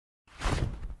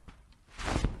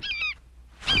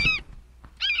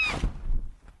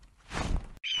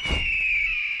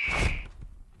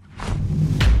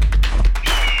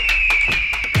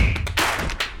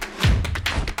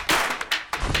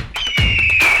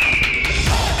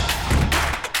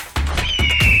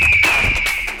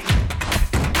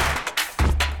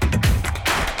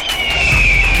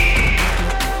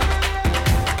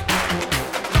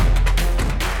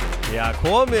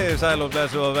Komið sæl og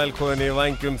blessu og velkomin í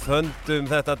Vængjum þöndum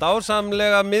þetta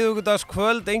dásamlega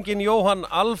miðvikudagskvöld. Engin Jóhann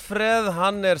Alfreð,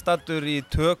 hann staddur í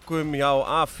tökum hjá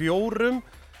A4.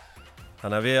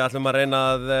 Þannig að við ætlum að reyna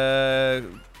að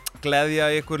gleðja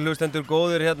ykkur hlustendur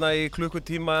góðir hérna í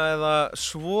klukkutíma eða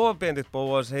svo. Benedikt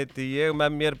Bóas heiti ég,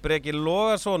 með mér Breki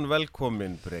Logason.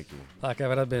 Velkomin Breki. Takk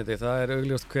að vera Benedikt. Það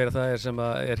augljóst hver það sem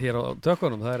er hér á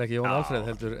tökunum. Það ekki Jóhann Alfreð,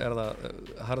 heldur það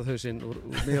harðhausinn úr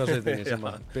Mývatnssveitinni sem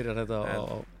byrjar þetta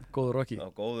á góðu rokki. Á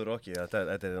góðu rokki.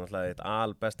 Þetta náttúrulega eitt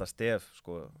albesta stef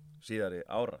sko síðari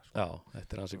ára. Sko. Já,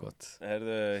 þetta ansi gott.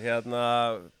 Heyrðu, hérna,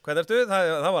 hvernig ertu?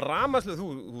 Það var rafmagnslu,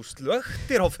 þú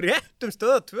slökktir á fréttum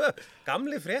Stöða 2,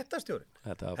 gamli fréttastjóri.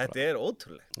 Þetta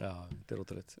ótrúlegt. Já, þetta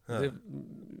ótrúlegt.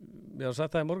 Ég har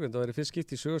sagt það í morgun, það fyrst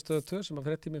skipt í sögu Stöða 2 sem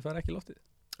að fréttíminn fær ekki loftið.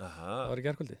 Aha. Það var í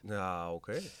gærkvöldi. Já,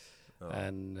 ok. Já.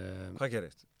 En hvað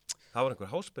gerist? Það var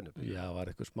einhver háspennu? Já, það var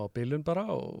einhver smá bilun bara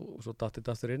og svo dattið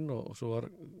aftur inn og svo var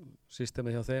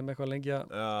systemið hjá þeim eitthvað lengi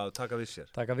að taka við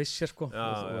sér sko. Og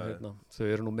hérna, þau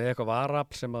eru nú með eitthvað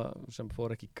varafl sem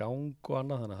fór ekki í gang og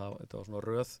annað, þannig að þetta var svona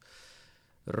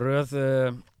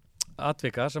röð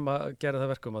atvika sem að gera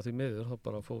það verkum að því miður þá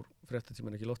bara fór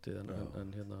fréttatíminn ekki loftið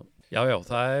en hérna, já,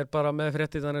 það bara með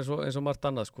fréttitan eins og margt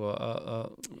annað sko,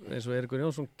 eins og Eiríkur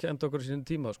Jónsson kenndi okkur í sínum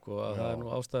tíma sko, að það nú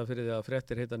ástæða fyrir því að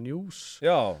fréttir heita news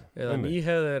eða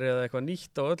nýheðir eða eitthvað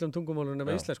nýtt á öllum tungumálunum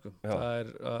með íslensku.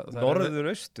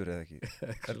 Norður-austur eða ekki?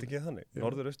 Ekki þannig?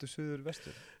 Norður-austur, suður,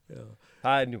 vestur? Já.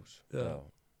 Það news. Já.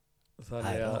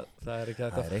 Þannig að það ekki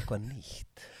það eitthvað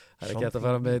nýtt. Það ekki hægt að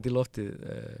fara með þetta í loftið.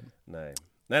 Nei.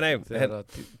 Þegar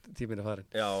tíminn farin.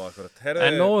 Já, akkurat.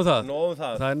 En nóg það.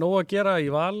 Það nóg að gera í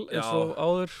val eins og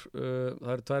áður.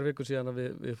 Það eru 2 vikur síðan að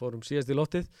við fórum síðast í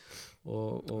loftið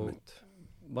og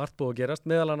margt búið að gerast.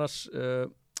 Meðal annars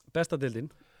besta deildin,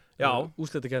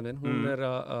 úrslitakeppnin, hún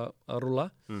að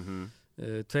rúlla.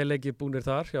 2 leikir búnir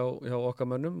þar hjá okkar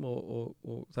mönnum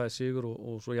og það sigur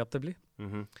og svo jafntefli.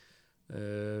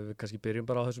 Við kannski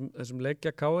byrjum bara á þessum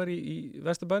leikja KR í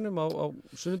Vesturbænum á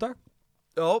sunnudag.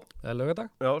 Já. Eða laugardag?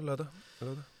 Já, laugardag.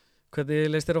 Hvernig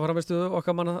leist þér að fara mestu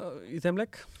okkar manna í þeim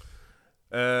leik?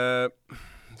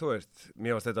 Þú veist,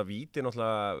 mér varst þetta víti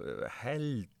náttúrulega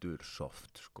heldur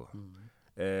soft, sko.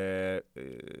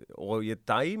 Og ég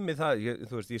dæmi það,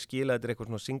 þú veist, ég skila þetta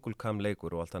eitthvað svona single cam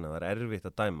leikur og allt annað, það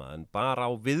erfitt að dæma, en bara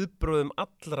á viðbröðum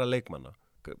allra leikmanna.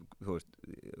 Þú veist,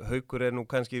 Haukur nú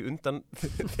kannski undan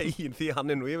þegin því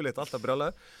hann nú yfirleitt alltaf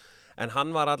brjálaður. En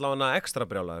hann var allavega ekstra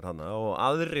brjálaður hann og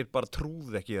aðrir bara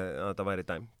trúðu ekki að þetta væri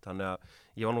dæmt. Þannig að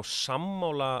ég var nú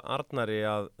sammála Arnari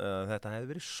að þetta hefði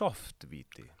verið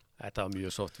softvíti. Þetta var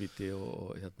mjög softvíti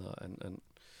og hérna, en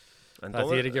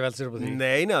það þýr ekki vel sér upp á því.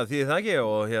 Nei, það þýr það ekki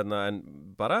og hérna, en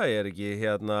bara ég ekki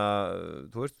hérna,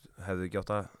 þú veist, hefðu ekki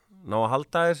átt að ná að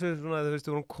halda þessu, svona, þú veist,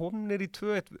 við vorum komnir í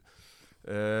 2-1.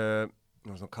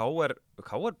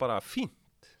 KR bara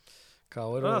fínt.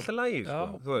 KR var alltaf lagi,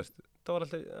 sko, þú veist. Það var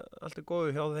alltaf góðu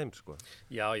hjá þeim, sko.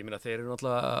 Já, ég meina þeir eru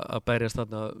náttúrulega að berjast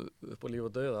þarna upp á líf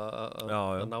og dauða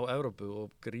að ná Evrópu og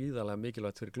gríðarlega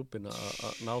mikilvægt fyrir klubbin að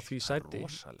ná því sæti.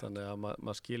 Þannig að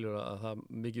maður skilur að það er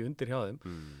mikið undir hjá þeim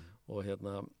og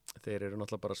hérna þeir eru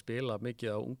náttúrulega bara að spila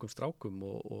mikið á ungum strákum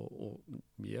og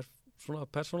mér svona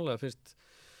persónulega finnst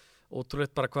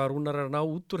ótrúlegt bara hvað Rúnar að ná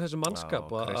út úr þessum mannskap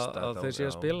og að þeir sé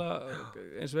að spila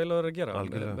eins vel að vera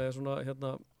að gera með svona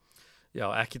hérna. Já,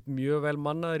 ekkert mjög vel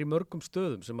mannaðir í mörgum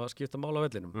stöðum sem að skipta mála á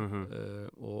vellinum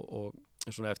og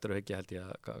svona eftir að hyggja held ég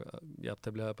að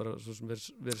jafntefli bara svo sem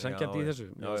verið sangjandi í þessu.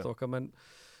 Mér finnst okkar menn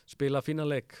spila fína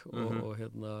leik og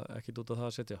hérna ekkert út af það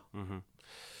að setja.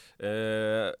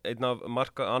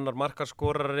 Annar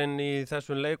markaskorarinn í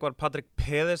þessum leik var Patrik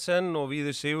Pedersen og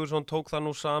Víðir Sigurðsson tók það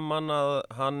nú saman að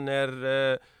hann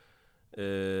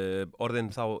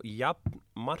orðinn þá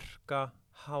jafnmarka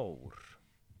hár.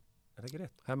 Það ekki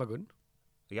rétt? Hemma Gunn.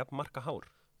 Jafnmarka hár.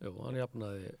 Jú, hann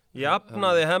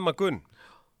jafnaði Hemma Gunn.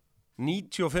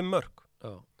 95 mörk.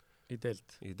 Já, í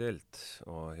deild.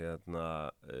 Og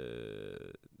hérna,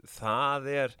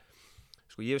 það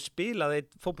sko ég spilaði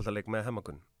einn fótboltaleik með Hemma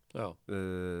Gunn. Já.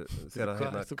 Þegar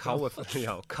hérna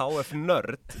KF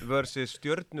Nörd versus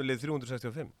Stjörnulið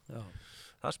 365. Já.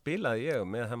 Það spilaði ég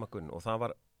með Hemma Gunn og það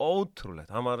var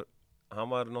ótrúlegt. Hann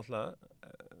var náttúrulega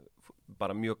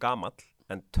bara mjög gamall.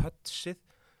 En touchið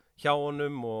hjá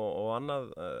honum og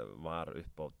annað var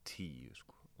upp á 10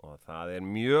 sko. Og það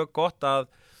mjög gott að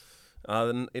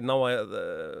ná að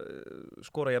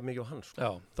skora jafn mikið á hann sko.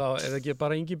 Já, það ekki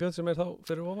bara Ingi Björn sem þá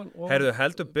fyrir ofan Heyrðu,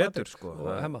 heldur betur sko.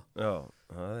 Og Hemma. Já,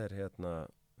 það hérna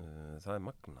það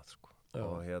magnað sko. Já.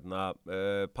 Og hérna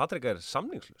Patrik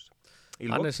samningslaus.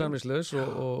 Hann samningslaus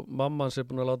og mamma hans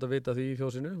búin að láta vita því í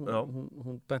fjósinu.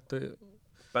 Hún benti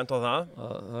Bent á það.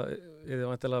 Það er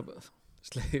væntanlega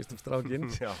slegist strákinn.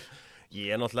 Já,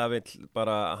 ég náttúrulega vill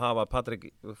bara hafa Patrik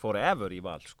forever í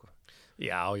val, sko.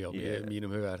 Já,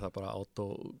 mínum huga er það bara átó,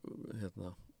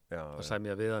 að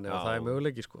sæmja við hann ef það er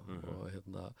möguleiki, sko. Og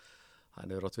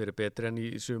hann hefur átt verið betri enn í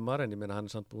sumar, en ég meina hann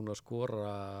er samt búinn að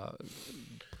skora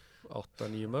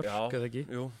 8-9 mörk, eða ekki?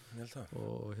 Jú, ég held það.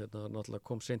 Og náttúrulega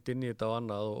kom seint inn í þetta og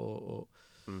annað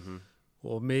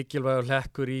og mikilvægur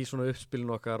hlekkur í svona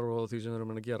uppspilinu okkar og því sem við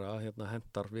erum að gera,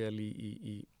 hendar vel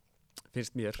í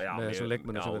finnst mér, með þessum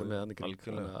leikmönnum sem við erum með hann í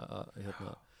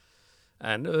kring.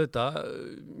 En auðvitað,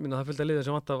 það fylgdi að liðin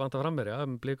sem vanta framherja,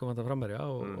 Blikum vanta framherja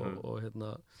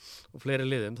og fleiri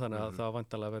liðum, þannig að það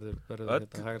vantanlega verður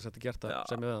hægara sett að gert að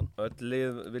semja við hann. Öll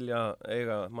lið vilja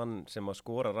eiga mann sem að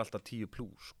skorar alltaf 10+,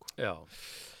 sko. Já.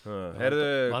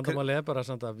 Vandamáli er bara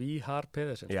samt að við har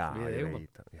Pedersen. Já, ég veit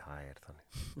það. Já, er þannig.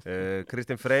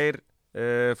 Finn Frey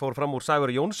fór fram úr Sævar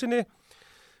Jónssoni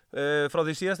frá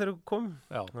því síðast þegar kom.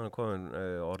 Já. Hann kom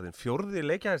orðin 4.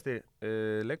 leikjahæsti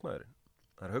leikmaðurinn.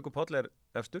 Það er Haukur Páll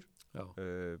efstur. Já.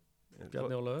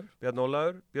 Bjarni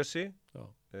Ólafur, Bjössi,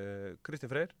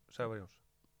 Finn Frey, Sævar Jóns.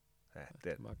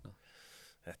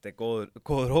 Þetta er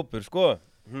góður hópur, sko.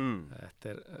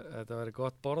 Þetta verður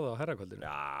gott borð á herrakvöldinu.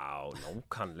 Já,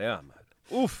 nákvæmlega.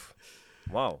 Úff,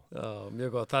 vá. Já,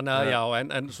 mjög gott. Þannig að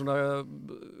en svona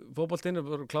fótboltinn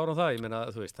er klára það. Ég meina,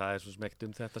 þú veist, það er svo smekt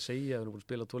þetta að segja. Við erum búin að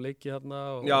spila 2 leiki þarna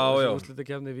og þessi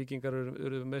úrslitakefni, Víkingar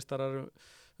eru meistarar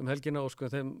helgina og sko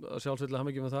þeim sjálfsvöldilega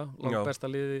hamingjum með það, langt besta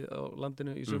liði á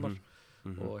landinu í sumar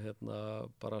og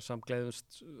bara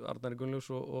samgleðumst Arnari Gunnlaugs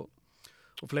og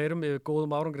fleirum yfir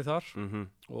góðum árangri þar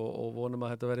og vonum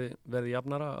að þetta verði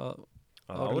jafnara að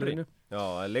árinu. Já,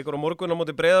 leikur á morgun á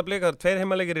móti Breiðablik, það er 2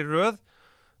 heimaleikir í röð.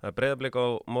 Það er Breiðablik á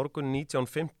morgun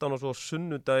 19:15 og svo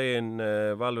sunnudaginn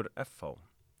Valur FH.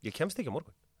 Ég kemst ekki á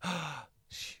morgun.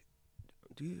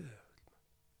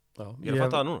 Já, ég er að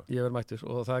fatta það núna. Ég verð mættur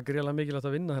og það er gríðarlega mikilvægt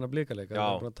að vinna þennan Blikaleika. Það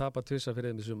er búin að tapa 2 fyrir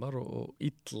þeim í sumar og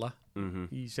illa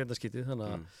í seindaskiptið, þannig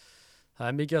að það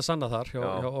er mikið að sanna þar hjá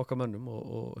okkar mönnum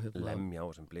og lemja á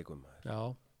þessum Blikum. Já,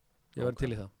 ég verð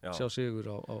til í það. Sjá sigur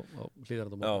á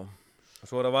Hlíðarenda. Já,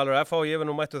 svo er það Valur FH og ég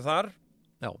verð nú mættur þar.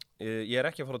 Já. Ég er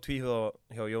ekki að fara að tvíhuga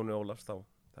hjá Jóni Ólafs þá,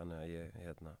 þannig að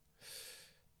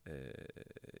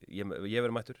ég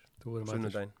verð mættur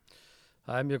sunnudaginn.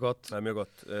 Það er mjög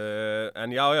gott. En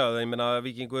já, ég meina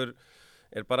Víkingur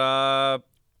er bara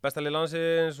besta lið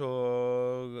landsins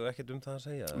og ekkert það að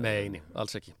segja. Nei,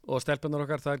 alls ekki. Og stelpunar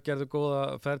okkar, þær gerðu góða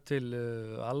ferð til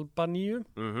Albaníu.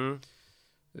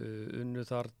 Unnu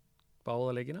þar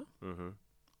báða leikina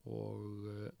og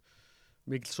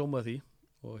mikill sómaði því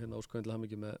og ósköndilega hann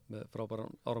mikið með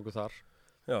frábæran árangur þar.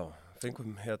 Já,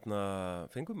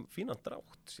 fengum fínan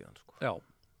drátt síðan, sko. Já,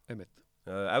 einmitt.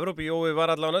 Evrópujói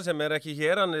var allavega sem er ekki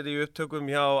hér, hann er í upptökum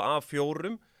hjá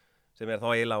A4 sem er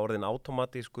þá eiginlega orðin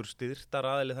automatískur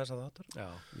styrktaraðili þessa þáttar. Já,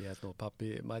 ég held nú að pappi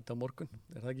mæta á morgun,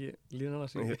 er það ekki línan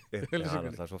að síðan? Já, hann er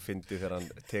alltaf svo fyndið þegar hann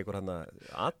tekur hann að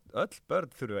öll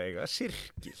börn þurfu að eiga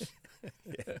sirkil.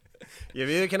 Ég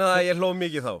viðurkenna það að ég hló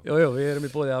mikið þá. Jú, við erum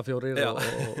í boði A4 og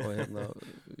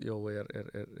Jói er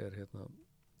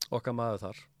okkar maður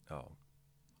þar. Já,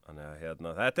 þannig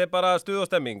að þetta er bara stuð og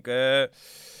stemming.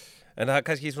 En það er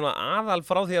kannski svona aðal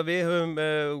frá því að við höfum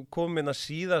komið að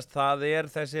síðast, það er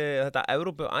þetta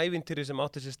Evrópu-ævintýri sem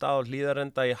átti sér stað á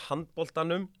Hlíðarenda í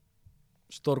handboltanum.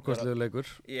 Stórkostlegu leikur.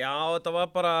 Já, þetta var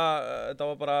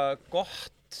bara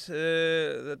gott,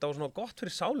 þetta var svona gott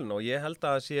fyrir sálina og ég held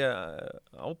að það sé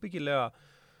ábyggilega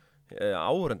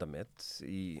áhorfendamett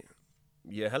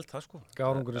ég held það, sko.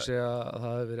 Gárungurinn segja að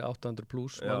það hefði verið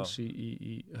 800+ manns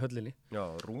í höllinni. Já,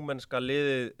 rúmenska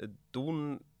liðið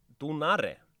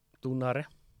Dúnare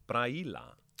Braíla.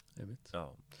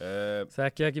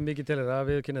 Þekki ekki mikið til þeirra,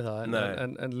 viðurkenni það,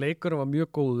 en leikurinn var mjög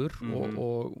góður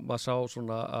og maður sá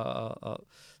svona að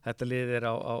þetta lið er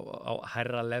á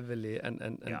hærra leveli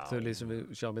en þau lið sem við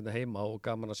sjáum hérna heima og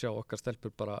gaman að sjá okkar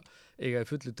stelpur bara eiga í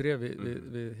fullu drefi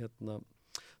við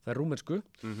það er rúmensku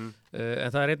en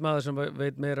það er einn maður sem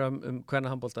veit meira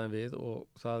kvennahandbolta en við og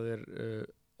það er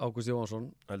Ágúst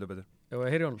Jóhannsson. Heldur betur.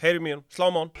 Heyri honum. Heyri mér,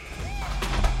 slám á hann.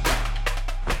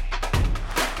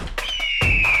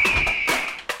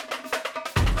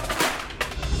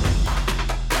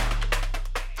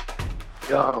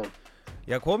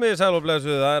 Já, komið sæl og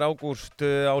blessuð, það er Ágúst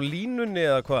á línunni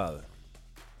eða hvað?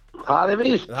 Það er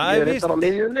víst, ég er þetta á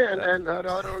miðjunni en það eru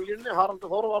aðra á línunni, Haraldur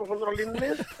Þór var svona á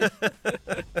línunni.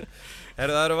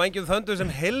 Það eru Vængjum þöndu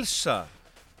sem heilsa.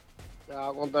 Já,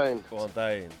 góðan daginn. Góðan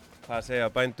daginn. Hvað segja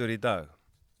bændur í dag?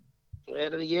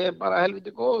 Ég er bara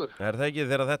helviti góður. Er það ekki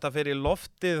þegar þetta fer í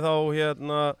loftið þá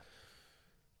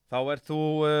Þá ert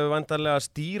þú væntanlega að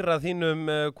stýra þínum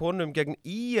konum gegn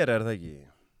ÍR, það ekki?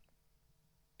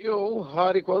 Jú,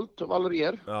 það í kvöld, Valur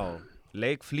ÍR. Já,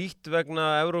 leik flýtt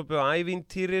vegna Evrópu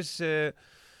ævintýris,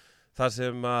 þar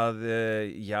sem að,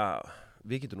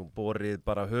 við getum nú borið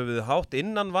bara höfuðið hátt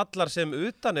innan vallar sem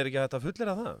utan, ekki hægt að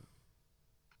fullera það?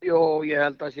 Jú, ég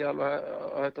held að sé alveg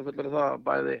hægt að fullera það,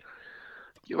 bæði.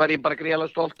 Var ég bara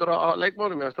gríðalega stoltur á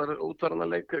leikmónum, það útvarðan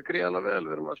að leik gríðalega vel,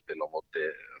 við erum að spila á móti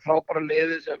frábæra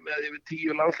liði sem með yfir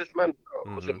 10 landsliðsmenn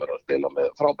og sem er að spila með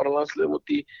frábæra landsliðum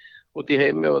út í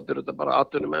heimi og þetta eru bara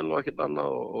atvinnumenn og ekkert annað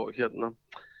og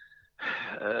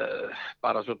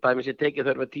bara svo dæmis ég tekið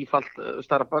þau með 10-falt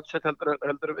stærra budget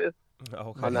heldur við.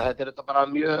 Okay. Þannig að þetta er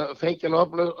bara mjög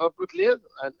feikilega öflugt lið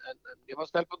en ég var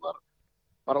stelpunar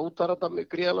bara útvarða þetta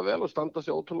gríðalega vel og standa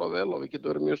sig ótrúlega vel og við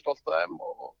getum verið mjög stolt af þeim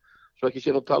og svo ekki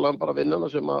síðan að tala bara vinnuna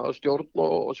sem að stjórn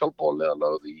og sjálfbóðlega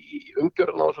lögðu í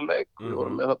umgjörðuna á þessu leik. Við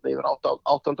vorum með þarna yfir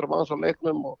 800 manns á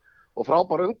leiknum og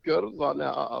frábær umgjörð, þannig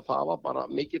að það var bara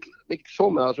mikill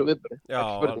sómi að þessu viðbyrði. Já,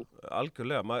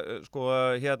 algjörlega.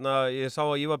 Ég sá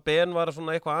að Ívar Ben var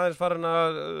svona eitthvað aðeins farin að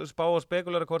spá og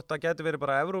spekulera hvort það geti verið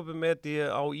bara Evrópumeti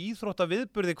á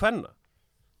íþróttaviðburði kvenna.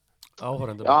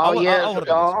 Áhorfendur. Já,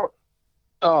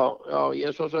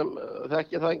 ég svo sem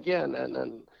þekki það ekki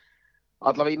en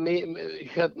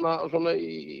allavega svona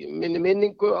í minni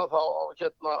minningu að þá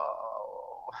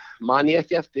man ég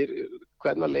ekki eftir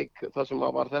hvernig leik þar sem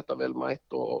var þetta vel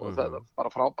mætt og það er bara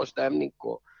frábær stemning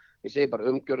og ég segi bara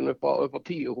umgjörn upp á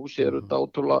 10.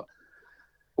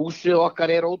 Húsið okkar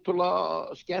er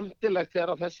ótrúlega skemmtilegt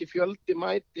þegar þessi fjöldi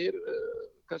mætir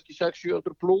kannski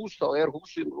 600-700 pluss, þá er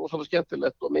húsið rosalega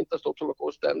skemmtilegt og myndast ótrúlega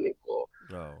góð stemning og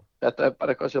þetta er bara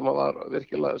eitthvað sem var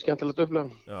virkilega skemmtilegt upplifun.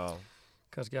 Já.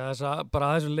 Kannski bara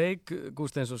að þessu leik,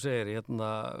 Gústi eins og segir,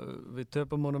 við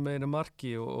töpum honum með einu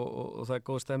marki og það er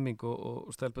góð stemming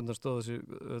og stelpundar stóðu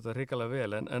þessu hrikalega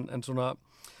vel en svona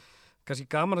kannski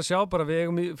gaman að sjá bara við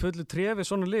eigum í fullu trefi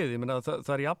svona lið, ég meina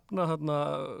það er jafna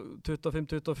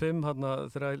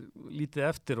 25-25 þegar lítið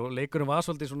eftir og leikurinn var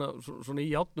svolítið svona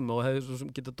í játnum og hefði svo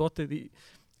sem getað dottið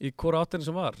í hvora áttinni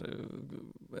sem var,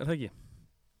 er það ekki?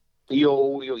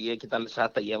 Jú, ég get alveg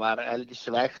sagt að ég var heldur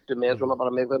svektur með svona bara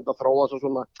með hvernig að þróa svo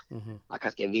svona að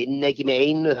kannski vinna ekki með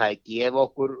einu, það er gefa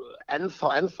okkur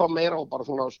ennþá meira og bara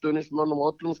svona stuðningsmönnum og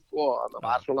öllum það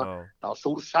var svona, það var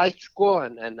súrsætt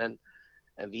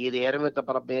en við erum þetta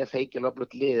bara með feikilega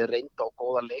öflugt lið, reynda á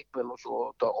góða leikmenn og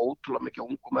svo þetta ótrúlega mikið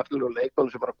ungum efnilegum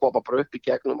leikmenn sem bara koma bara upp í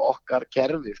gegnum okkar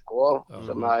kerfi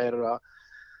sem það eru að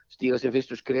stíga sem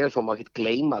fyrstu skref svo maður ekki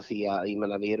gleyma því að ég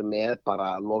meina við erum með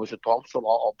bara Lovísu Thompson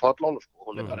á pöllunum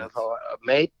hún er bara ennþá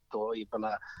meitt og ég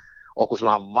meina okkur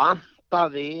svona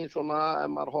vantaði svona ef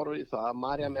maður horfir í það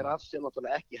Marja Merassi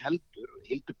náttúrulega ekki heldur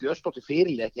Hildur Björnsdóttir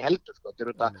fyrirlið ekki heldur þetta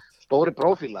eru þetta stóri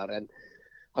prófílar en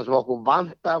það sem okkur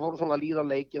vantaði fóru svona að líða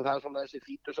leikin það er svona þessi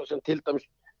fítusa sem til dæmis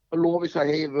Lovísa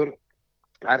hefur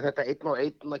það er þetta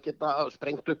 1-1 að geta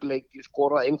sprengt upp leiki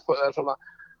skorað svona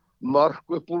mörk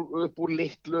upp úr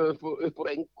litlu, upp úr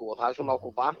engu og það er svona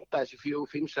okkur vanta þessi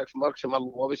 4-5-6 mörk sem að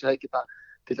Lovísa hefði geta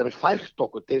til dæmis fært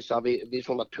okkur til þess að við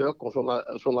svona tökum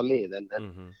svona lið en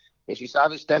eins og ég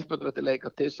sagði við stelpunum þetta leika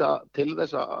til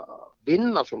þess að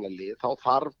vinna svona lið þá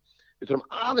við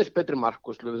þurfum aðeins betri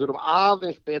markvarslu, við þurfum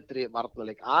aðeins betri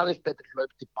varnarleik, aðeins betri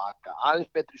hlaup tilbaka, aðeins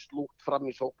betri slúgt fram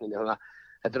í sókninni þannig að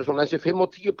þetta er svona þessi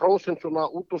 5-10% svona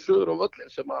út og suður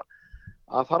völlin sem að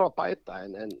þarf að bæta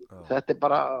en þetta er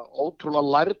bara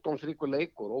ótrúlega lærdómsríkur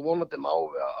leikur og vonandi má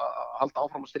við að halda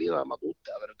áfram að stríða þeim að úti,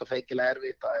 það verður þetta feikilega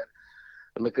erfitt, það er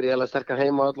með gríðarlega sterkar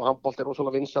heima öll og handbolti er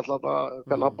rosalega vinsæll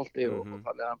hvern handbolti og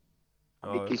þannig að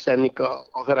mikil stemning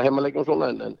á þeirra heimaleikjum svona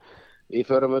en við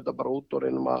förum auðvitað bara út og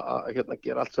reynum að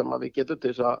gera allt sem við getum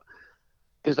til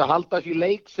þess að halda þessi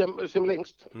leik sem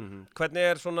lengst. Hvernig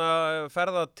er svona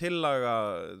ferðatillaga,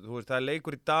 þú veist það er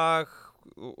leikur í dag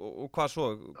og hvað svo,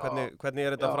 hvernig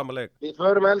er þetta fram að leik?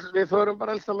 Við förum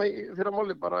bara eldsam fyrir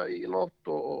máli bara í nótt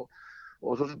og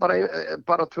svo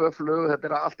bara 2 flug, þetta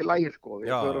er allt í lagi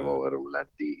við förum og erum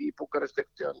lent í Búkarest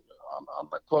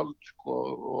annað kvöld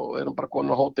og erum bara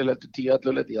komin á hótel eftir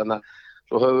 10-11 leti, þannig að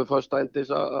svo höfum við fyrst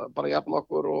ændis að bara jafna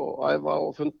okkur og æfa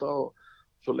og funda og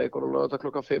svo leikur og lögða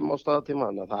klukkan 5 á staðatíma,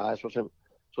 þannig að það er svo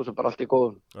sem bara allt í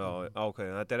góðum. Já, ok,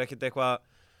 þetta er ekkert eitthvað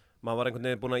maður var einhvern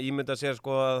veginn búinn að ímynda sér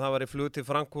að það var í flug til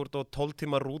Frankfurt og 12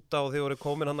 tíma rúta og þið voru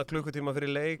komin hann að klukkutíma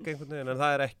fyrir leik einhvern veginn, en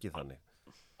það er ekki þannig.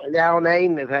 Já, nei,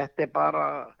 þetta er bara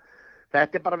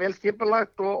þetta bara vel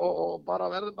skipulagt og bara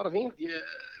verður bara fínt.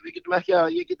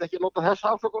 Ég get ekki nota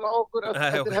þessa afsökun á okkur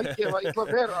eftir helgi ef að illa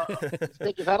fer að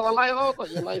stekki ferðalagið á þetta.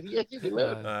 Ég næði því ekki því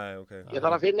meður. Ég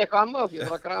þarf að finna eitthvað annað, ég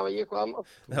þarf að grafa í eitthvað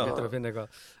annað. Þú getur að finna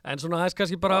eitthvað. En svona aðeins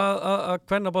kannski bara að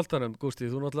kvennaboltanum, Gústi,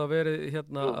 þú náttúrulega verið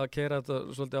hérna að keyra þetta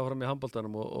svolítið áfram í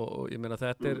handboltanum og ég meina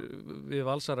þetta við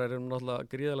Valsarar erum náttúrulega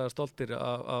gríðarlega stoltir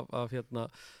af hérna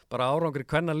bara árangri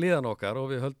kvennaliðan okkar og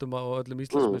við höldum á öllum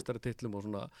Íslandsmeistaratitlum og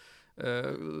svona.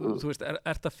 Þú veist,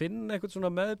 ert að finna eitthvað svona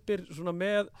meðbyr svona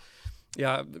með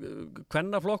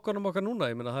kvennaflokkunum okkar núna,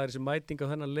 ég meina það þessi mæting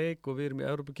á þennan leik og við erum í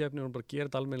Evrópukeppni og bara gera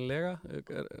þetta almennilega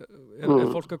er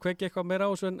fólk að kveikja eitthvað meira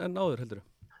á þessu en áður heldur?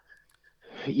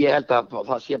 Ég held að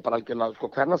það sé bara algjörlega,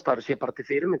 sko, kvennastarfi sé bara til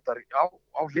fyrirmyndar á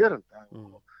Hlíðarenda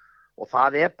og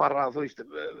það bara, þú veist,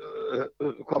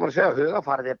 hvað maður að segja,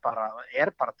 hugafarið er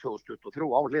bara 2023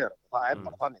 á Hlíðarenda, það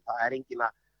bara þannig, það engin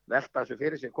að velta þessu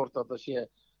fyrir sig hvort þetta sé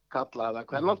kallað eða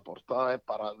kvennansport, það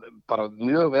bara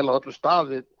mjög vel á öllu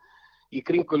staðið í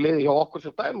kringu liði hjá okkur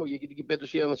sem dæmi og ég get ekki betur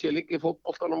séð en að sé líka í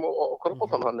fótboltanum og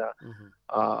körfuboltanum, þannig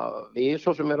að við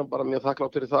svo sem erum bara mjög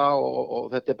þakklátt fyrir það og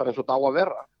þetta bara eins og dá að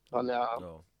vera, þannig að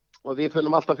og við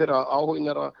finnum alltaf fyrir að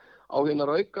áhugin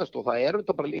er aukast og það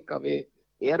þetta bara líka, við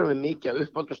erum við mikið að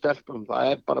uppöldu stelpum,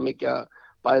 það bara mikið að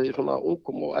bæði svona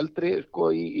ungum og eldri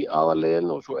sko í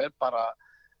aðaliðinu og svo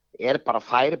bara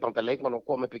færibanda leikmann og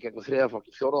koma upp í gegnum 3.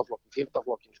 flokkin, 4. flokkin, 5.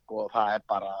 flokkin sko, það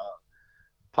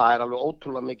alveg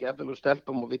ótrúlega mikið efnilegu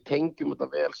stelpum og við tengjum þetta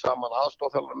vel saman,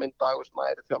 aðstoðarþjálfari minn Ágúst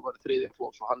þjálfari 3.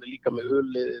 flokks og hann líka með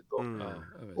hulliðið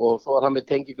og svo hann með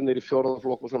tengingunir í 4.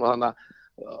 flokk og svona, þannig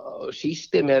að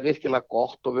systemið virkilega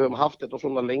gott og við höfum haft þetta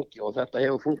svona lengi og þetta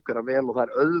hefur fungerað vel og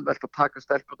það auðvelt að taka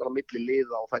stelpunar á milli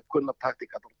liða og það kunna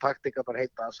taktíkatar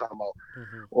heita það sama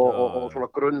og svona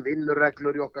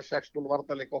grunnvinnureglur í okkar 6-0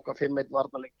 varnarleik, okkar 5-1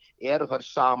 varnarleik þær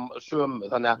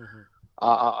sömu, þannig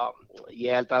að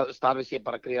ég held að starfið sé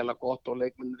bara gríðarlega gott og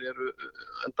leikmennir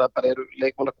eru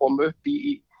leikmenn að koma upp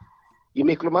í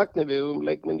miklu magni, við höfum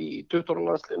leikmenn í 20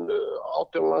 landslinu,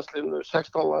 18 landslinu,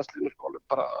 16 landslinu, sko,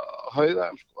 bara hauga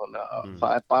sko, þannig að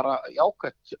það bara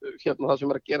jákvætt hérna það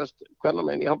sem að gerast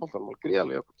hvernamegin í handboltanum,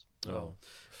 gríðarlega jákvætt. Já,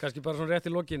 kannski bara svona rétt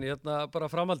í lokin, hérna bara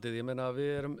framhaldið, ég meina við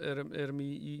erum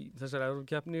í þessari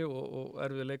Evrópukeppni og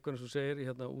við leikur eins og segir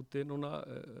hérna úti núna,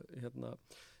 hérna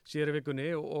síðari vikunni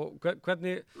og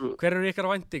hver eru ykkar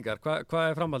væntingar,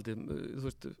 hvað framhaldið, þú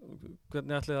veist,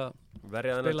 hvernig ætlið að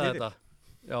spila þetta?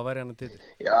 Já, verði hann titil.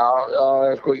 Já,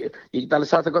 sko, ég get alveg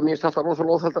sagt eitthvað, mér finnst þetta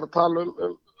rosalega óþægilegt að tala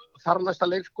um þar næsta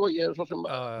leik, sko, ég svo sem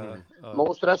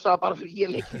nóg stressað bara fyrir ég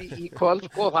leik í kvöld,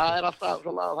 sko, það alltaf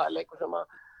svona, það leikur sem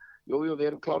að, jú, við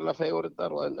erum klárlega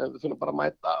fegurindar en við þurfum bara að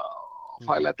mæta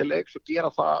fælega til leiks og gera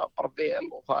það bara vel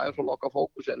og það svona okkar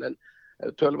fókus en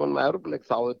ef tölum með Evrópuleik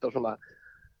þá þetta svona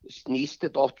snýst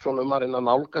þetta oft svona að reyna að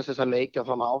nálgast þessa leikja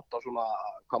þannig átt að svona,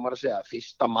 hvað maður að segja,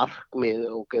 fyrsta markmið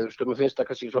og stundum finnst það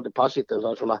kannski svolítið passíft en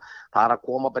það að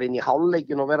koma bara inn í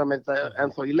hálfleikin og vera með þetta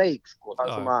ennþá í leik sko,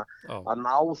 það svona að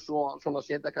ná svona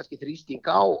setja kannski þrýsting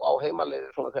á heimaliði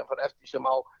svona þegar það eftir sem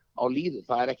á líður,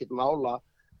 það ekkert mála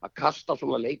að kasta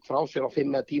svona leik frá sér á 5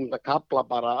 eða 10 að kapla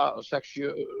bara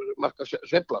 6-7 marka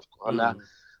sveifla sko, þannig að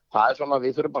það svona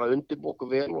við þurfum bara að undirbúa okkur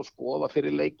vel og skoða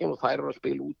fyrir leikin og þær eru að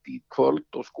spila út í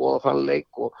kvöld og skoða þann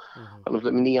leik og þannig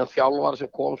að nýjan þjálfari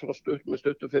sem kom svona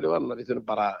stuttu fyrir þannig að við þurfum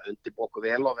bara að undirbúa okkur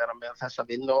vel og vera með þessa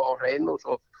vinnu á hreinu og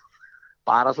svo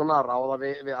bara svona að ráða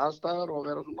við aðstæður og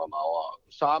vera svona að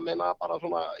samina bara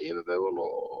svona yfirvegun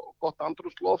og gott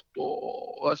andrúmsloft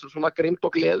og þess svona grimt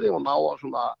og gleði og ná að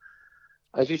svona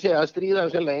eins og ég segja að stríða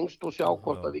þeim sem lengst og sjá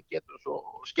hvort að við getum svo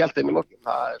skellt þeim í lokin,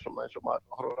 það svona eins og maður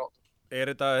horfur á þetta.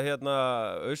 Þetta hérna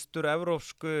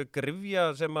austur-evrópsku gryfja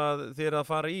sem að þið eru að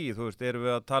fara í, þú veist, erum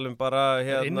við að tala bara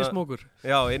hérna... Innismókur.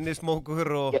 Já, innismókur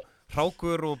og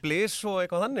hrákur og blís og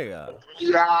eitthvað þannig, eða?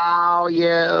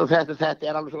 Já,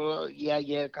 þetta alveg svo,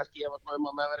 ég kannski var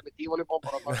svona með að vera með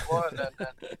tívolíbombar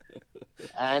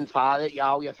en það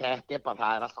þetta bara,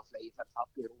 það alltaf fleiri þarna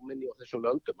í Rúmeníu og þessum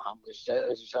löndum, eins og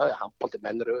ég sagði, handbolti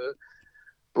menn eru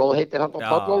blóðheitir hann á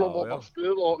tollunum og bara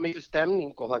stuð og mikil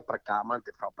stemning og það bara gaman,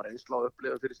 þetta frábær reynsla og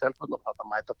upplifun fyrir stelpurnar og þetta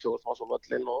mæta 2000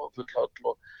 völlin og full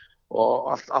og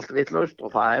allt vitlaust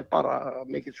og það bara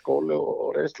mikil skóli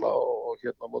og reynsla og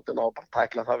hérna mútið ná bara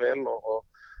tækla það vel og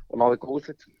náði góð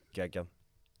úrslit. Geggjað.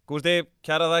 Gústi,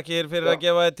 kæra þakkir fyrir að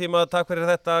gefa þér tíma, takk fyrir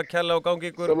þetta, kærlega og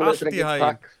gangi ykkur allt í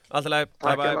haginn. Allt í lagi,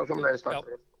 bye bye. Takk sömuleiðis, takk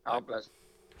fyrir. Já, bless.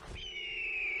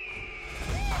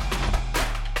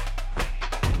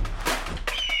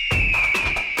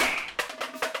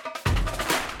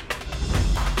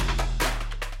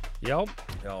 Já,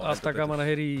 alltaf gaman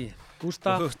að heyra í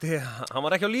Gústa. Hann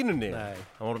var ekki á línunni, Nei.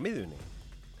 hann var á miðjunni.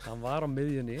 Hann var á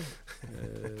miðjunni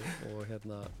og við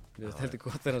heldur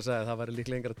gott þegar hann sagði að það væri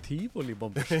líklega engra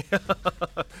tífólíbombur.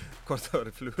 Hvort það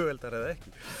væri flugveldar eða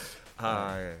ekki.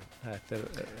 Þetta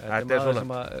er maður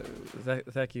sem að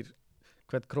þekkir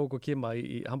hvern krók og kima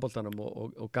í handboltanum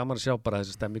og gaman að sjá bara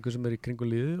þessi stemmingu sem í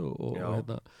kringum liðið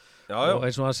og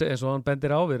eins og hann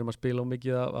bendir á, við erum að spila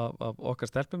mikið af okkar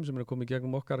stelpum sem komið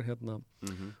gegnum okkar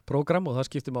prógram og það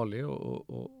skiptir máli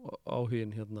og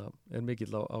áhuginn er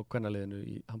mikill á kvennaliðinu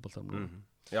í handboltanum.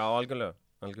 Já, algjörlega.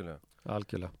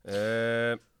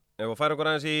 Ef við færum okkur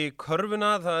aðeins í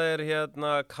körfuna, það er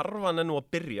karfan nú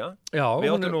að byrja. Já,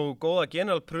 við áttum nú góða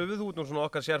generalpröfu, þú ert nú svona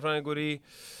okkar sérfræðingur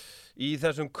í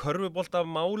þessum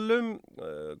körfuboltamálum.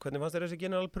 Hvernig fannst þér þessi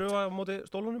generalpröfa á móti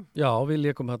stólunum? Já, við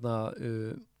lékum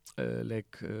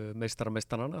leik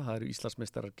meistara-meistaranna, það eru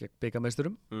Íslandsmeistarar gegn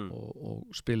bikarmeisturum og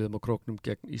spiluðum á króknum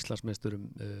gegn Íslandsmeisturum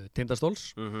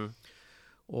Tindastóls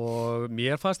og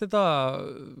mér fannst þetta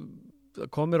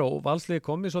valsliði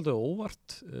komið svolítið óvart.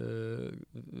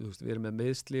 Við erum með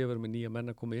meiðsli, við erum með nýja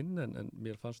menn að koma inn en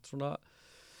mér fannst svona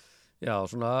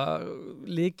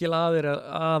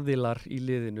lykilaðilar í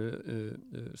liðinu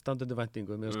standandi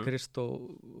væntingu. Mér fannst Kristó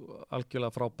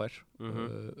algjörlega frábær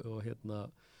og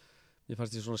ég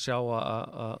fannst ég svona sjá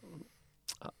að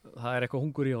það er eitthvað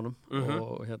hungur í honum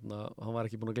og hann var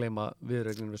ekki búinn að gleyma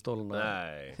viðregninu við stóluna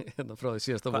frá því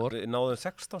síðasta vor. Náðum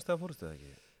 16 stegar fórustu það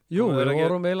ekki? Jú, við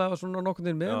vorum eiginlega svona nokkurn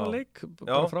veginn með hann leik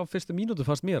bara frá fyrstu mínútu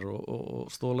fannst mér og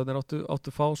stólarnir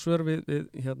áttu fá svör við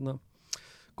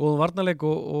góðum varnarleik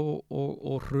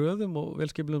og hröðum og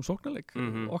velskipluðum sóknarleik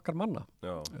okkar manna.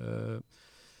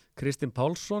 Kristinn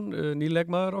Pálsson,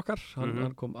 nýleikmaður okkar,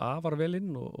 hann kom afar vel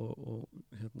inn og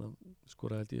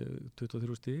skoraði held ég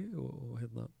 23 stig og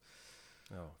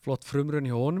flott frumraun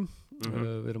hjá honum.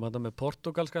 Við erum með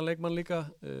portugalskan leikmann líka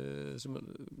sem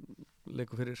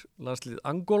leikur fyrir landslið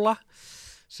Angola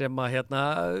sem að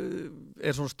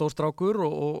er svona stór strákur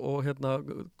og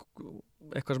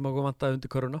eitthvað sem okkur vantaði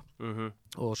undir körfuna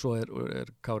og svo er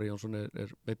Kári Jónsson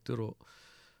er meiddur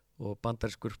og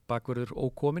bandarískur bakvörður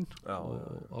ókominn og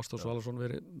Ástós Valarsson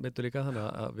verið meiddur líka þannig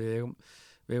að við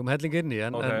eigum helling inni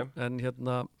en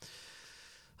það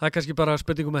er kannski bara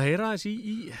spurningum að heyra þessi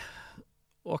í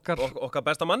okkar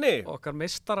besta manni, okkar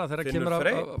meistara þegar kemur af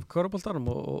körfuboltanum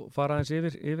og fara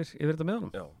aðeins yfir þetta með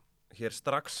honum. Já, hér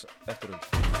strax eftir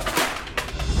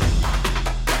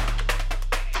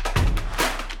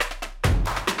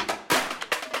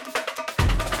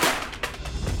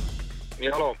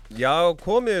Já,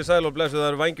 komið sæl og blessu, það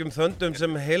er Vængjum þöndum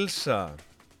sem heilsa.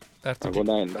 Ertu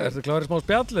klárið smá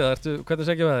spjallið? Hvernig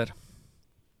segja við þér?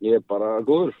 Ég er bara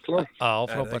góður, klár.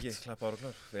 Frábært. Klappaður og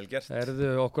klár, vel gert.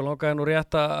 Okkur langaði nú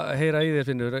rétt að heyra í þér,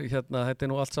 Finnur. Þetta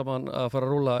er nú allt saman að fara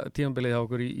að rúla tímabilið hjá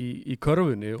okkur í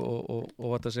körfunni og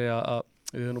þetta segja að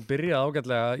við höfum nú byrjað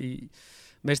ágætlega í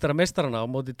meistarana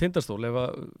á móti Tindastól. Ef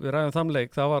við ræðum þann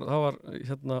leik, það var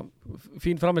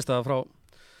fín framistæða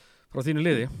frá þínu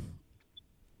liði.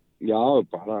 Já,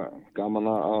 bara gaman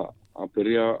að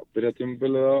byrja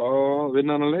tímabilið að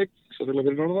vinna hana leik, sérstaklega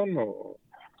fyrir norðan og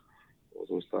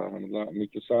þú veist það er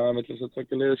mikið saga milli þess að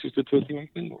tvekja liðið sístu 2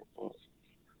 tímabil og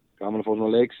gaman að fá svona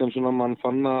leik sem svona mann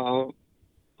fann að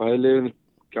bæði liðin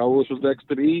gáðu svolítið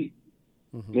ekstra í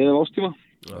meðan ástíma.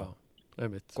 Já,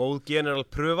 einmitt. Góð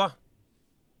generalpröfa?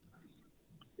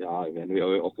 Já, ég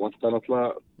veit okkur vantar náttúrulega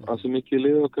ansi mikið í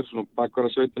liðið okkar, svona bakvara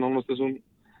sveitin ánast þessum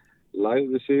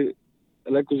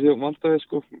leggur sig vantaði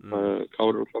sko.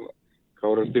 Kári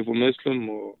er stíf úr meðslum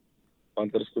og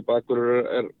bandarísku bakvörður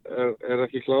er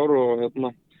ekki klár og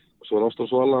svo er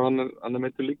Ágúst hann er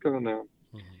meiddur líka þannig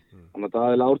að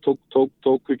Daði Lár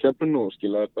tók við keppninu og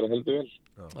skilaði bara heldur vel.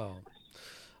 Já,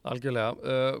 algjörlega.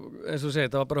 Eins og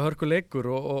segið, það var bara hörkuleikur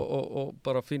og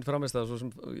bara fín framistæða svo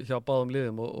sem hjá báðum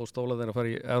liðum og stólaði þeirra að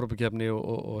fara í Evrópukeppni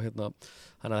og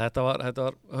þannig að þetta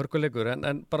var hörkuleikur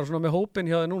en bara svona með hópinn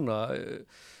hjá þér núna.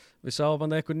 Við sáum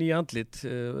hann eitthvað nýja andlit,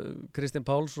 Kristinn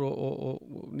Páls og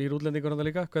nýr útlendingur hann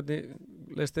líka. Hvernig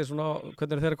leist þið svona,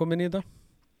 hvernig er þeirra komið inn í þetta?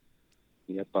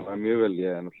 Ég bara mjög vel,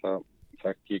 ég er náttúrulega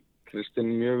þekki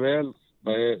Kristinn mjög vel,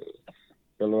 bæði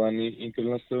sjálf hann í yngri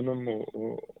landsliðunum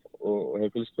og hef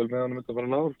fylgst vel með hann þetta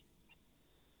bara ár.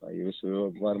 Ég vissi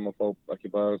við værum að fá ekki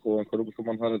bara góðan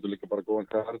körfuboltamann þar, þetta líka bara góðan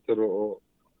karakter og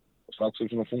slag sem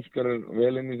svona funkar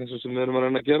vel inn í þessu sem við erum að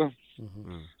reyna að gera.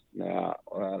 Ja,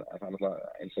 og það er náttúrulega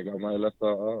einstaklega mæðilegt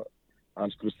að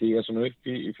hann skulle stíga svona upp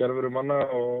í fjárveru manna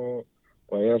og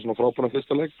eiga svona frábæra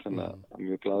fyrsta leik, þannig að hann er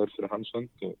mjög glaður fyrir hans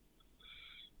hönd og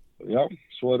já,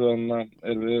 svo erum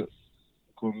við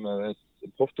komið með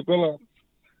eitt Portugala,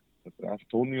 þetta er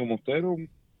Antonio Monteiro,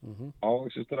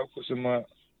 ávaxistur ákveð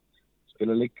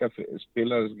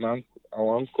spilaði á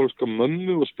angólska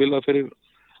mömmu og spilaði fyrir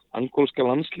angólska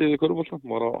landsliði í körfubolta.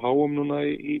 Var á HM núna í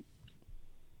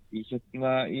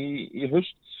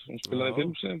haust og spilaði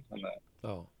filmsegum. Þannig að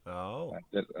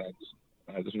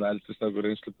þetta svona eldri strákur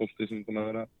reynslubolti sem búin að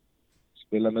vera að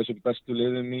spila með þessum bestu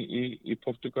liðum í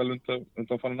Portugal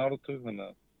undan farin áratug. Þannig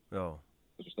að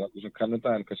þessu strákur sem kann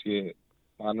þetta en kannski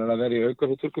hann að vera í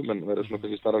aukarhlutverkum en verður svona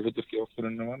kannski starra hlutverki oftur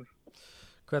en hann.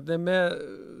 Hvernig með,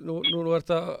 nú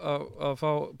ertu að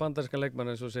fá bandarískan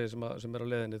leikmann eins og segir sem á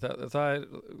leiðinni, það er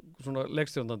svona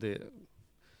leikstjórnandi?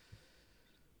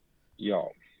 Já,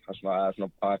 það er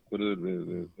svona bakvörður við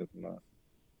svona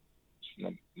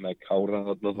með Kára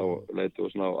þarna þá leitum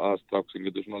við svona aðstrák sem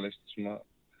getur svona leist svona,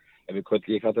 ég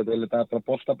kalli þetta eða bara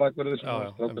boltabakvörður,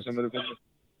 svona strákar sem eru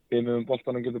fimmum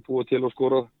boltanum getur búið til og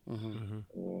skorað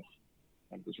og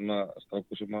það er svona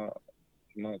strákur sem að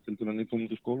til dæmis nýbúin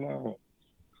út úr skóla og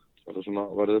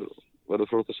verður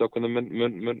frótt að sjá hvernig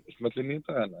mun smellir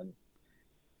nýta en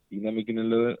dýnamíkinn í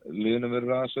liðinu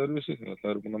verður aðeins öðruvísi.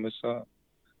 Það eru búin að missa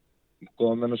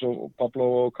góða menn eins og Pablo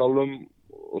og Callum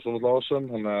og svona alltaf ásönn,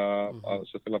 þannig að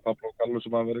sérstaklega Pablo og Callum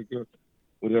sem hafa verið ekki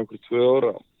úr í okkur 2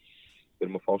 ára. Við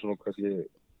erum að fá svona kannski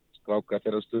stráka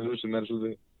þeirra stöðu sem er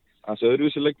svolítið aðeins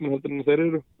öðruvísi leikmenn heldur en þeir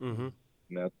eru.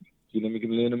 Þannig að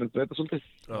dýnamíkinn í liðinu mun breyta svolítið.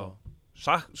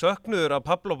 Söknuður af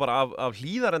Pablo bara af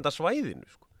hlíðarenda svæðinu,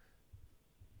 sko?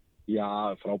 Já,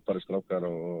 frábæri strákar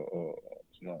og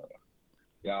svona,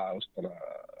 já, bara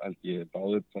held ég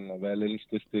báðir svona vel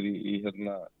innstilltir í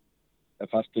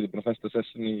fastir í bara festa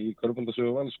sessin í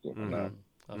körfuboltasögu Vals, sko.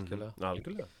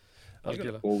 Algjörlega.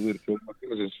 Góðir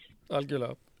fjórmarkir.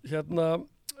 Algjörlega.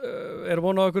 Er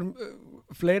von á ykkur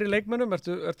fleiri leikmönnum?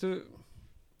 Ertu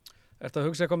að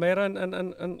hugsa eitthvað meira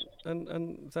en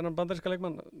þennan bandaríska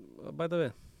leikmann að bæta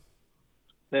við?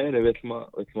 Nei, við ætlum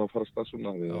að fara að stað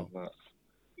svona.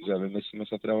 Við missum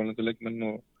þess að 3 erlendu leikmenn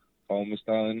og fáum í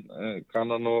staðinn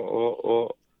Kanan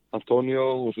og Antonio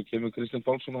og svo kemur Kristján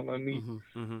Pálsson hann að ný.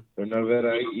 Þannig að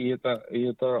vera í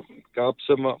þetta gap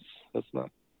sem að 3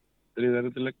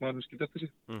 erlendu leikmenn skilja eftir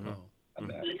sig.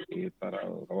 Þannig að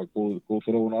það var góð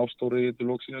þróun Ástóri í þetta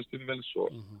lók síðast tímabils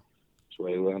og svo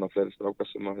eigum við hann að fleiri strákar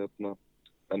sem að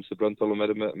Bensi Blöndálum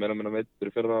er meira minna meiddur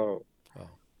í fyrra og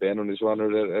Benni Svanur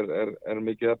er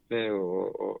mikið efni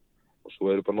og svo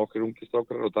eru bara nokkrir ungi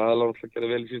strákar og Daðal alltaf að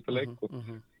gera vel í síðasta leik og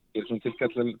er svona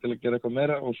tilkall til að gera eitthvað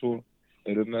meira og svo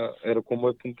eru að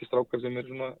koma upp ungi strákar sem eru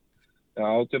svona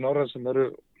 18 ára sem eru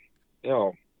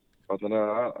allan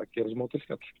að gera smá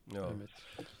tilkall.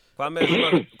 Hvað með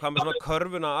svona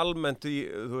körfuna almennt í,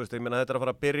 þú veist, ég meina þetta er að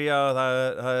fara að byrja,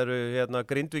 það eru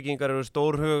Grindvíkingar eru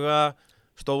stórhuga,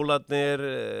 stólarnir,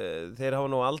 þeir hafa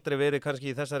nú aldrei verið kannski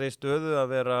í þessari stöðu að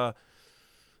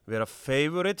vera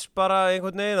favorites bara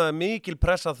einhvern veginn, það er mikil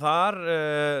pressa þar,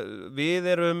 við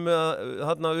erum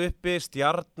þarna uppi,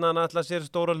 Stjarnan ætla sér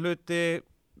stóra hluti,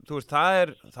 þú veist,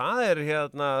 það er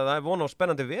von á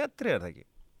spennandi vetri, er það ekki?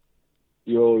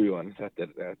 Jú, en þetta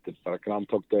er bara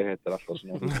Groundhog Day, þetta er alltaf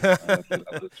svona,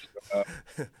 það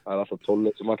er alltaf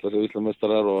 12 sem alltaf sér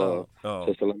Íslandsmeistarar og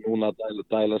sérstaklega núna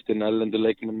dælast inn erlendu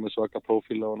leikmenn með svaka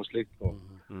prófíla og annað slíkt og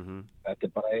þetta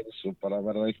er bara eins og bara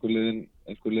verða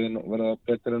einhver liðin verða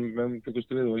betur en við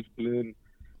byggustu við og einhver liðin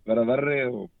verða verri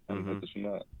og þetta er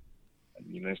svona,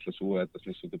 mín reynsla svo að þetta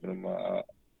snýst út um að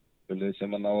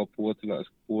sem að ná að búa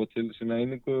til sína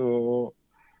einingu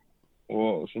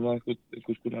og svona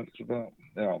einhvers konar svona,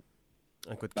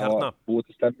 einhvern kjarna búið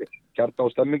til kjarna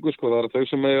og stemmingu, sko, það eru þau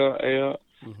sem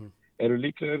eru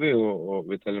líklegri og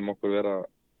við teljum okkur vera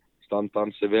standa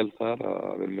ansi vel þar,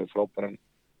 að við erum með frábæran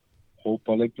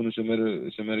hópa leikmönnum sem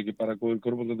eru ekki bara góður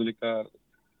körfubolti, líka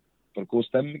bara góð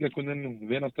stemming einhvern veginn og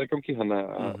vinátta í gangi, þannig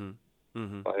að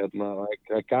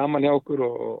það er gaman hjá okkur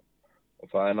og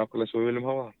það er nákvæmlega svo við viljum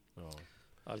hafa það.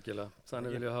 Algjörlega,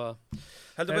 þannig viljum við hafa.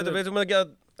 Heldur betur, veitum við ekki að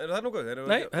er það nokkuð?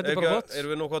 Nei, þetta er bara flott.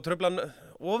 Erum við nokkuð að trufla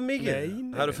of mikið? Nei.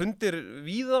 Það eru fundir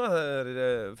víða, það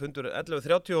er fundur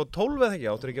 11:30 og 12 eða ekki,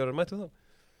 áttur ekki að vera mætt við það?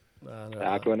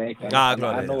 Klukkan 1. Það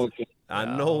er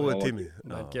nógu tími.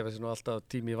 Það gefa sér nú alltaf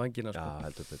tími í vangina, sko. Já,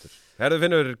 heldur betur. Herðu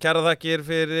Finnur, kæra þakkir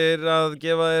fyrir að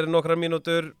gefa þér nokkrar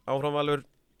mínútur, áfram Valur.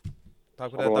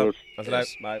 Takk fyrir þetta.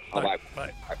 Alltaf,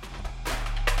 bye.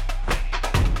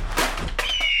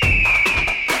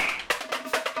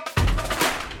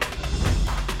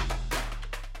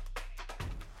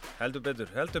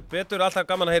 Heldur betur, alltaf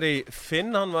gaman að heyra í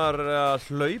Finn, hann var að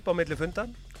hlaupa á milli fundar.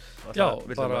 Já,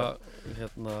 bara,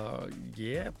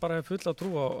 ég bara hef full að trú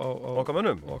á okkar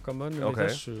mönnum í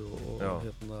þessu og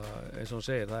eins og hann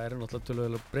segir, það eru náttúrulega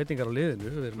tölulega breytingar á liðinu,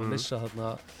 við erum að missa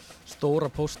stóra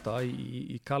pósta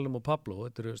í Callum og Pablo,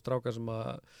 þetta eru strákar sem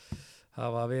að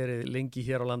hafa verið lengi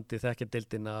hér á landi, þekkja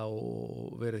deildina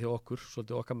og verið hjá okkur,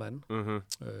 svolítið okkar menn.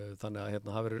 Þannig að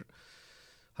það verður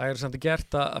samt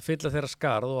gert að fylla þeirra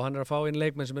skarð og hann að fá inn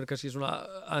leikmenn sem kannski svona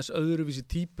aðeins öðruvísi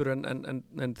típur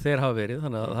en þeir hafa verið.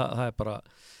 Þannig að það bara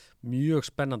mjög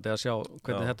spennandi að sjá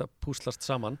hvernig þetta púslast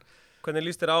saman. Hvernig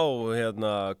líst þér á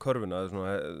körfuna?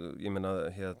 Svona, ég meina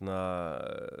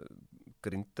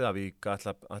Grindavík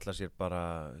ætla sér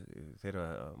bara, þeir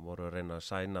voru að reyna að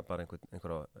sæna bara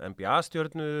einhverja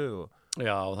NBA-stjörnu og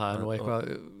já, það nú eitthvað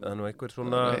einhver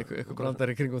svona eitthvað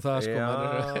grandari kringum það sko,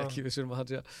 maður ekki vissum að hann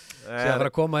sé að vera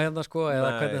að koma hérna sko, eða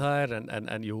hvernig það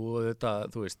en jú, þetta,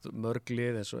 þú veist, mörg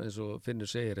lið eins og Finnur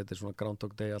segir, þetta svona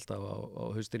Groundhog Day alltaf á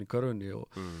haustin í körfunni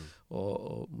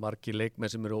og margir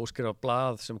leikmenn sem eru óskrifað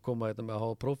blað sem koma þetta með að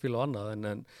hafa prófíl og annað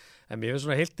en mér finnst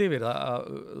svona heilt yfir að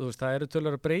þú veist, það eru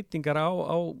tölulega breytingar á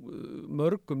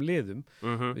mörgum liðum.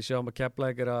 Við sjáum að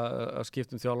Keflavík að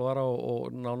skipta þjálfara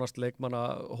og nánast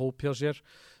leikmanna hóp hjá sér.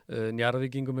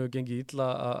 Njarðvíkingum hefur gengið illa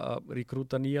að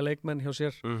rekrúta nýja leikmenn hjá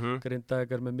sér.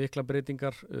 Grindavík með mikla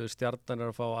breytingar. Stjarnan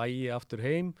að fá Ægi aftur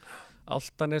heim.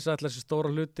 Álftanes ætla þessi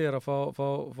stóra hluti að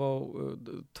fá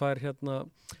tvær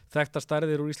þekktar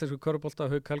stærðir úr íslensku körfubolta,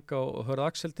 Hauk Helga og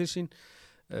Hörð Axel til sín.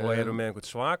 Og eru með einhvern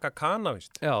svaka kana,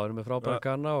 víst? Já, eru með frábæra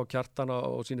kana og Kjartan á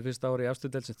sínu fyrsta ári í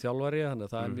efstu deild sem þjálfari, þannig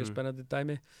að það er mjög spennandi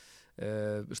dæmi.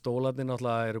 Stólarnir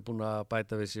náttúrulega eru búin að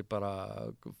bæta við sér bara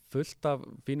fullt af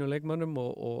fínum leikmönnum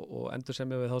og endur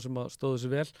semja við þá sem stóðu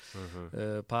sér vel.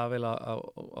 Pavel á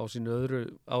sínu öðru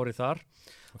ári þar.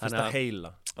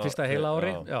 Fyrsta heila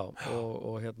ári, já,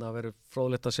 og verður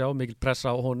fróðlegt að sjá, mikil pressa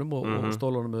á honum og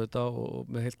stólunum auðvitað og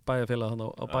með heilt bæjarfélag hann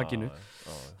á bakinu.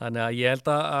 Þannig að ég held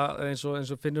að eins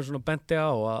og Finnur svona benti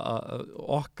á að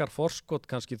okkar forskot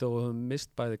kannski þó við höfum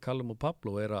mist bæði Callum og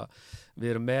Pablo að við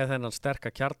erum með þennan sterka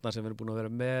kjarna sem við erum búin að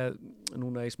vera með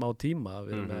núna í smá tíma.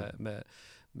 Við erum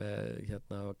með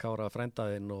Kára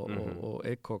frændaðinn og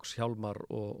Eikoks Hjálmar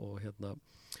og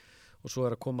svo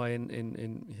að koma inn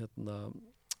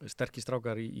sterkir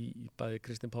strákar í bæði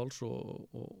Kristinn Páls og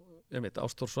ég veit,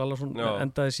 Ástór Svalason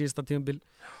endaði síðasta tímabil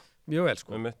mjög vel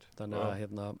sko. Þannig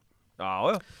að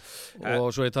og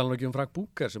svo ég tala nú ekki Frank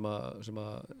Búker sem að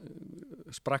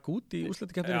sprakk út í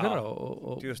úrslitakeppninni fyrra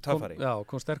og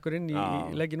kom sterkur inn í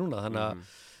leiki núna. Þannig að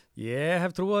ég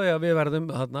hef trúið að við verðum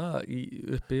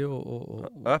uppi og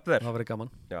það verður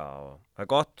gaman. Já, það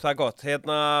er gott.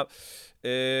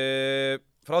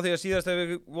 Frá því að síðast ef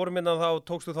við vorum innan þá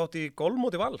tókstu þátt í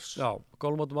golfmóti Vals. Já,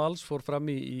 golfmóti Vals fór fram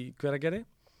í Hveragerði.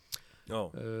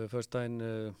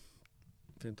 Föstudaginn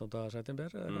 15.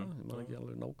 september eða eitthvað, ég man ekki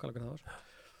alveg nákvæmlega hvernig það var.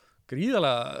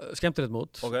 Gríðarlega skemmtilegt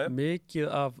mót, mikið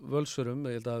af völsurum,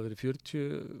 ég held að það hafi verið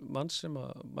 40 manns sem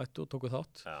mættu og tóku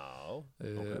þátt.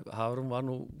 Hafrún var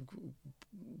nú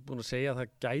búin að segja að það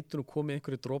gætu nú komið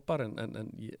einhverju dropar en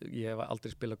ég hef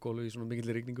aldrei spilað golf í svona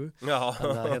mikilli rigningu.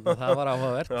 Þannig að það var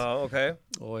áhugavert.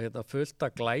 Og fullt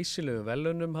af glæsilegu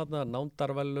velunum,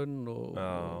 nándarvelun og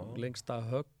lengsta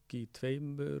högg í 2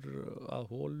 að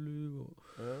hólu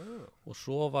og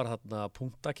svo var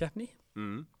punktakeppni.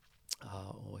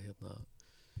 Og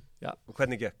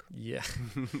hvernig gekk?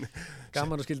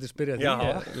 Gaman að skildi spyrja því. Ég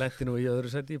lenti nú í öðru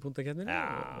sæti í punktakeppninu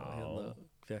og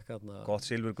fekk gott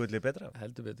silfur gulli betra.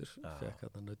 Heldur betur, fekk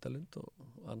nautalund og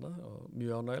annað og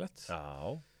mjög ánægilegt.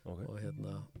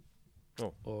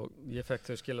 Og ég fekk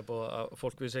þau skilaboð að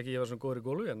fólk vissi ekki ég var svona góður í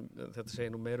golfi en þetta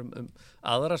segir nú meir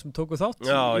aðra sem tóku þátt í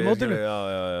mótinu.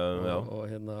 Og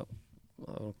það var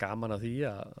gaman að því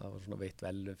að það var svona veitt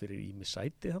velun fyrir ýmis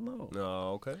sæti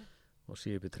og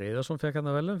Sigurbjörn Treiðarsson fekk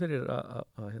velun fyrir að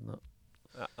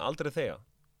Aldrei þegar?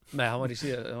 Nei, hann var í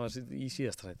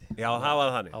síðasta sæti. Já, það var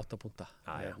þannig. 8 punkta.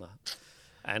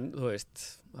 En þú veist,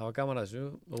 það var gaman að þessu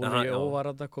og ég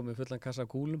óvaranda komið fullan kassa af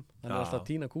kúlum. Hann alltaf að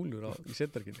tína kúlur í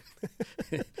setberginu.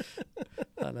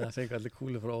 Þannig að segja allir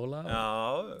kúlur frá Óla.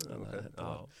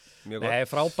 Mjög gott. Nei,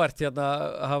 frábært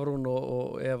Hafrún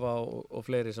og Eva og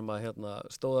fleiri sem að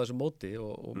stóða þessu móti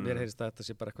og mér heyrist að þetta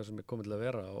sé bara eitthvað sem er komið til að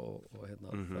vera og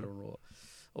fer hún og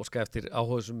óska eftir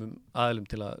áhugasumum aðilum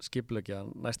til að skipuleggja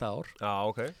næsta ár.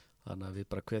 Þannig að við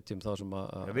bara hvetjum þá sem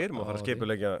að við erum að fara að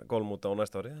skipuleggja golfmót á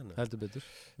næsta ári. Heldur betur,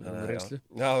 við erum reynslu.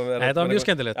 Þetta var mjög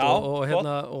skemmtilegt og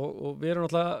við erum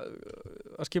náttúrulega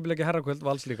að skipuleggja herrakvöld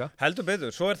Vals líka. Heldur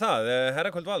betur, svo er það.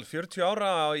 Herrakvöld Vals, 40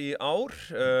 ára í ár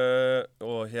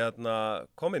og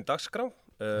komin dagskrá.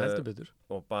 Heldur betur.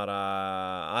 Og bara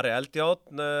Ari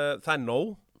Eldjárn, það er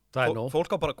nóg. Fólk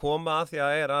á bara að koma að því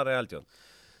að er Ari Eldjárn.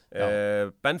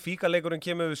 Benfica leikurinn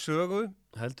kemur við sögu.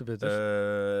 Heldur betur.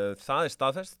 Það er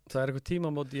staðfest. Það er eitthvað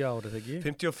tímamót í árið, ekki?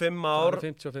 55 ár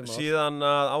síðan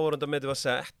að áhorfendametið var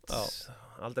sett.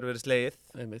 aldrei verið slegið.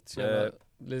 Einmitt, síðan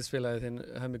liðsfélagið þinn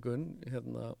Hemma Gunn,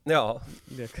 Já.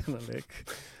 Lék hennar leik.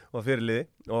 Og fyrirliði.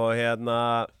 Og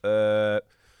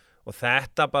og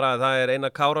þetta bara, það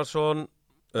Einar Kárason,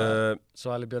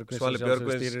 Svali Björgvins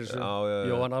stýrir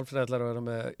Jóhann Alfreð ætlar að vera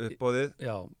með uppboðið.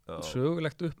 Já,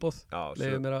 sögulegt uppboð.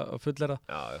 Leyfir mér að fullera.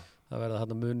 Já. Það verða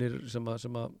þarna munir sem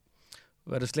að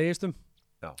verður slegist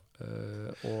Já.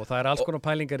 Og það alls konar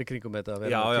pælingar í kringum þetta, að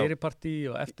vera fyrirpartí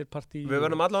og eftirpartí. Við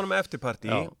verðum allavega með eftirpartí.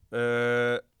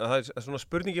 Það svona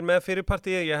spurningin með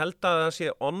fyrirpartí, ég held að það sé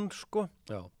sko.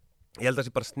 Já. Ég held að það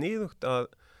sé bara sniðugt að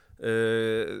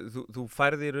þú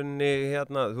færði í rauninni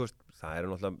þú veist, það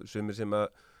náttúrulega sumir sem að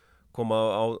koma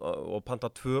og panta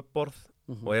 2 borð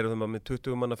og eru það með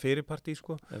 20 manna fyrirpartí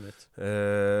sko.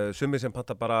 Sumir sem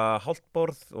panta bara hálft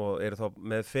borð og eru þá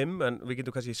með 5, en við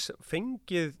getum kannski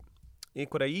fengið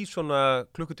einhverja í svona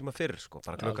klukkutíma fyrr sko,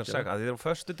 bara klukkan 6, að þið á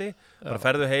föstudegi, bara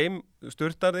ferðu heim,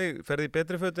 sturtar þig, ferðu í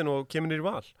betri fötin og kemur niður í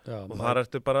val. Og þar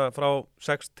ertu bara frá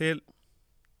 6 til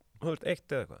 1 eða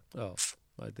eitthvað. Já,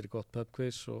 það í gott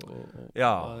pubquiz og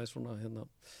aðeins svona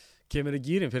kemur í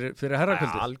gýrin fyrir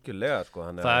herrakvöldið. Algjörlega sko.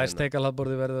 Það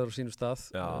steikalaðborði verður á sínum stað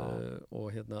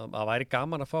og það væri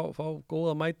gaman að fá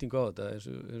góða mætingu á þetta, eins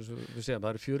og við segjum,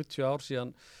 það 40 ár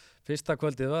síðan fyrsta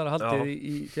kvöldið var haldið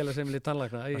í félagsheimili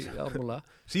tannlækna í Ármúla.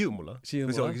 Síðumúla.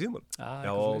 Við sjáum ekki Síðumúla.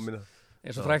 Já,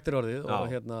 eins og fræktir orðið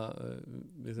og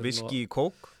Viski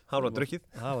kók, það var drukkið.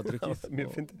 Það var drukkið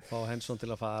og fá Hensson til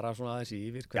að fara svona aðeins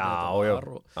yfir hvernig þetta var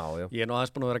og ég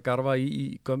aðeins búin að vera að garfa í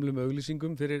gömlum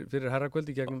auglýsingum fyrir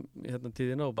herrakvöldi gegnum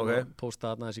tíðina og bara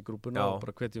posta þarna aðeins í grúpuna og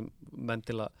bara hvetjum menn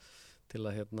til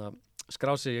að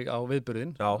skrá sig á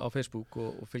viðburðin á Facebook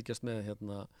og fylgjast með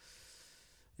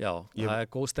það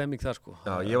góð stemming þar sko.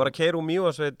 Já, ég var að keyra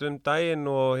Mývatnssveit daginn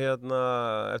og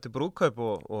eftir brúðkaup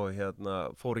og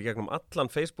fór í gegnum allan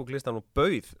Facebook-listan og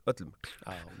bauð öllum.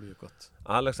 Já, mjög gott.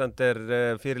 Alexander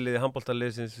fyrirliði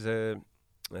handboltaliðsins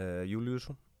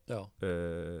Júliusson. Já.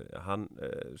 Hann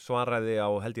svaraði á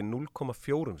held ég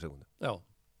 0,4 sekúndur. Já.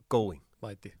 Going.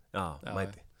 Mæti. Já,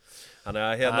 mæti. Þannig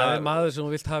að það maður sem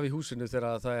þú vilt hafa í húsinu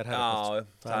þegar það herrakvöld.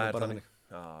 Já, það bara þannig.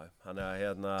 Já, þannig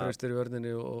að traustir í vörninni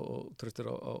og traustir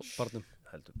á barnum.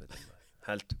 Heldur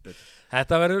betur.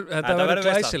 Þetta verður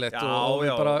glæsilegt og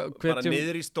við bara hvetjum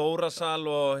niður í stórasal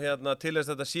og til þess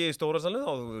að þetta sé í stórasalinu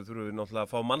þá þurfum við náttúrulega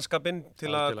að fá mannskapinn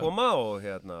til að koma og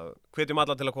hvetjum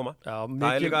alla til að koma.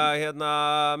 Það líka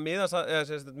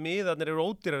miðarnir eru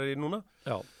ódýrari núna.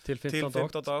 Já, til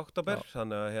 15. október.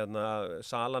 Þannig að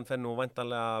salan fer nú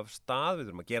væntanlega af stað,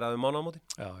 við þurfum að gera það mánaðamóti.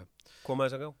 Já. Koma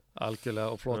þess að gá. Algjörlega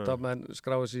og flotta menn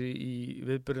skráðu sig í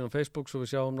viðburðin á Facebook svo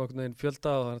við sjáum nokkurn veginn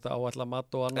fjölda og það að áætla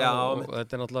mat og annað og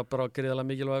þetta náttúrulega bara gríðarlega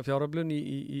mikilvæg fjáröflun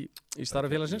í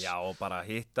starfi félagsins. Já, og bara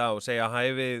hitta og segja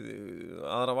hæ við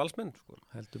aðra valsmenn sko.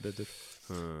 Heldur betur.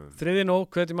 Þriðji nóg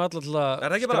hvetjum alla til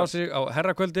að skrá sig á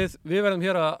herrakvöldið. Við verðum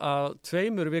hér að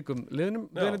 2 vikum liðnum,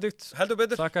 Benedikt. Heldur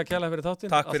betur. Þakka kærlega fyrir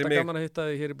þáttinn. Takk fyrir mig. Alltaf gaman að hitta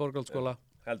þig hér í Borgarholtsskóla.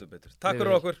 Heldur betur. Takk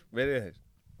fyrir okkur.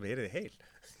 Verið heil.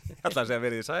 Ég ætla að segja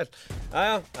verið sæl.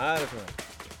 Jæja, það eitthvað.